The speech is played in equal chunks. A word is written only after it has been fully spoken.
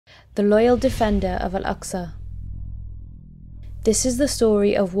the loyal defender of Al-Aqsa. This is the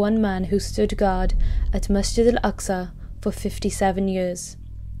story of one man who stood guard at Masjid al-Aqsa for 57 years.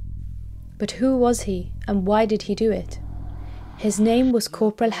 But who was he, and why did he do it? His name was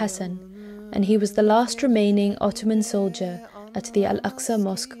Corporal Hasan, and he was the last remaining Ottoman soldier at the Al-Aqsa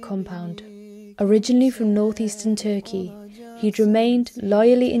Mosque compound. Originally from northeastern Turkey, he'd remained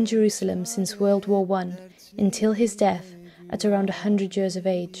loyally in Jerusalem since World War I until his death at around 100 years of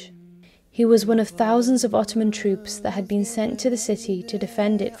age. He was one of thousands of Ottoman troops that had been sent to the city to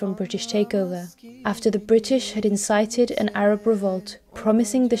defend it from British takeover, after the British had incited an Arab revolt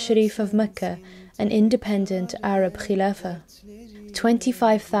promising the Sharif of Mecca an independent Arab Khilafah.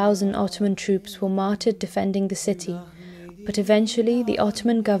 25,000 Ottoman troops were martyred defending the city, but eventually the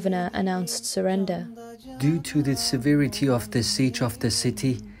Ottoman governor announced surrender. Due to the severity of the siege of the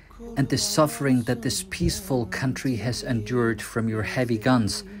city and the suffering that this peaceful country has endured from your heavy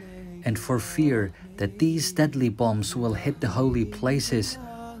guns, and for fear that these deadly bombs will hit the holy places,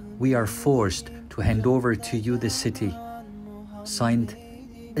 we are forced to hand over to you the city. Signed,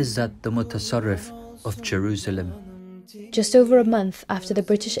 Izzat the Mutasarrif of Jerusalem. Just over a month after the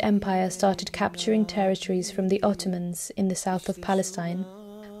British Empire started capturing territories from the Ottomans in the south of Palestine,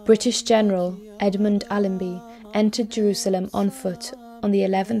 British General Edmund Allenby entered Jerusalem on foot on the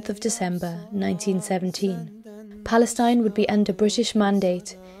 11th of December 1917. Palestine would be under British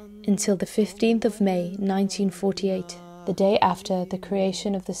mandate until the 15th of May 1948, the day after the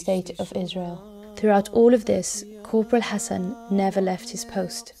creation of the State of Israel. Throughout all of this, Corporal Hasan never left his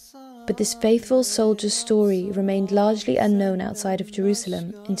post. But this faithful soldier's story remained largely unknown outside of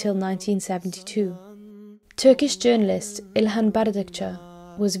Jerusalem until 1972. Turkish journalist İlhan Bardakçı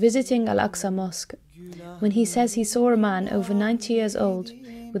was visiting Al-Aqsa Mosque when he says he saw a man over 90 years old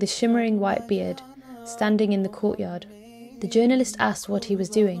with a shimmering white beard standing in the courtyard. The journalist asked what he was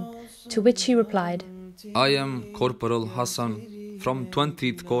doing, to which he replied, "I am Corporal Hasan from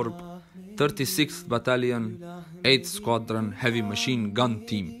 20th Corps, 36th Battalion, 8th Squadron Heavy Machine Gun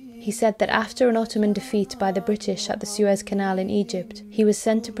Team." He said that after an Ottoman defeat by the British at the Suez Canal in Egypt, he was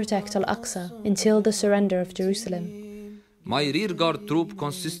sent to protect Al-Aqsa until the surrender of Jerusalem. My rearguard troop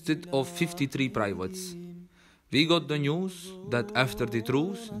consisted of 53 privates. We got the news that after the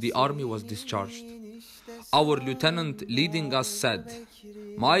truce, the army was discharged. Our lieutenant leading us said,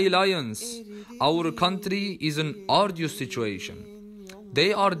 "My lions, our country is in an arduous situation.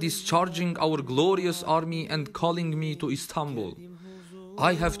 They are discharging our glorious army and calling me to Istanbul.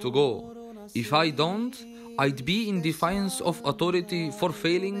 I have to go. If I don't, I'd be in defiance of authority for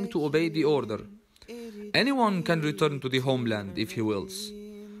failing to obey the order. Anyone can return to the homeland if he wills.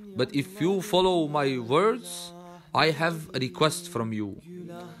 But if you follow my words, I have a request from you.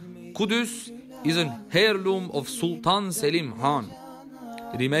 Qudus is an heirloom of Sultan Selim Khan.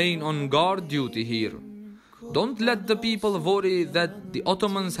 Remain on guard duty here. Don't let the people worry that the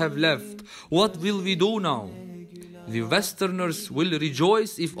Ottomans have left. What will we do now? The Westerners will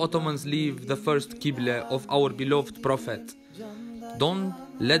rejoice if Ottomans leave the first Qibla of our beloved Prophet. Don't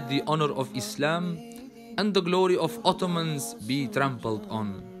let the honor of Islam and the glory of Ottomans be trampled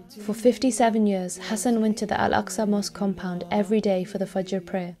on." For 57 years, Hasan went to the Al-Aqsa Mosque compound every day for the Fajr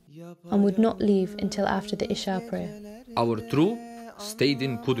prayer and would not leave until after the Isha prayer. Our troop stayed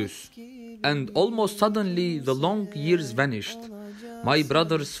in Qudus, and almost suddenly the long years vanished. My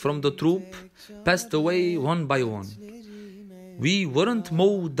brothers from the troop passed away one by one. We weren't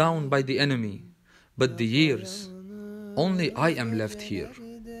mowed down by the enemy, but the years. Only I am left here,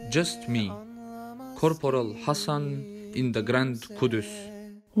 just me, Corporal Hasan in the Grand Qudus.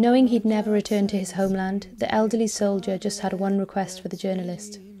 Knowing he'd never return to his homeland, the elderly soldier just had one request for the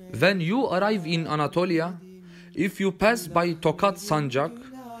journalist. When you arrive in Anatolia, if you pass by Tokat Sanjak,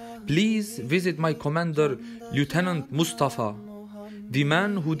 please visit my commander, Lieutenant Mustafa, the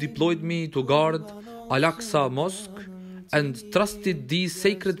man who deployed me to guard Al-Aqsa Mosque and trusted these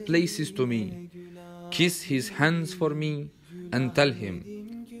sacred places to me. Kiss his hands for me and tell him,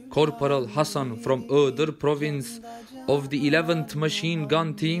 Corporal Hasan from Öder province of the 11th Machine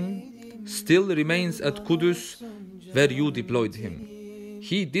Gun Team still remains at Qudus where you deployed him.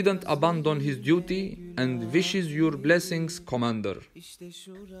 He didn't abandon his duty and wishes your blessings, Commander.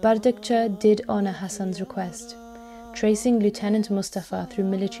 Bardakçı did honor Hasan's request, tracing Lieutenant Mustafa through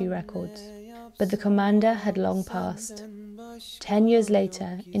military records, but the commander had long passed. 10 years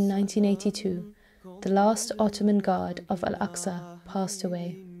later, in 1982, the last Ottoman guard of Al-Aqsa passed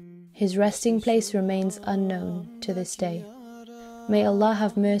away. His resting place remains unknown to this day. May Allah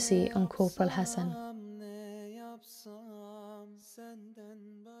have mercy on Corporal Hasan.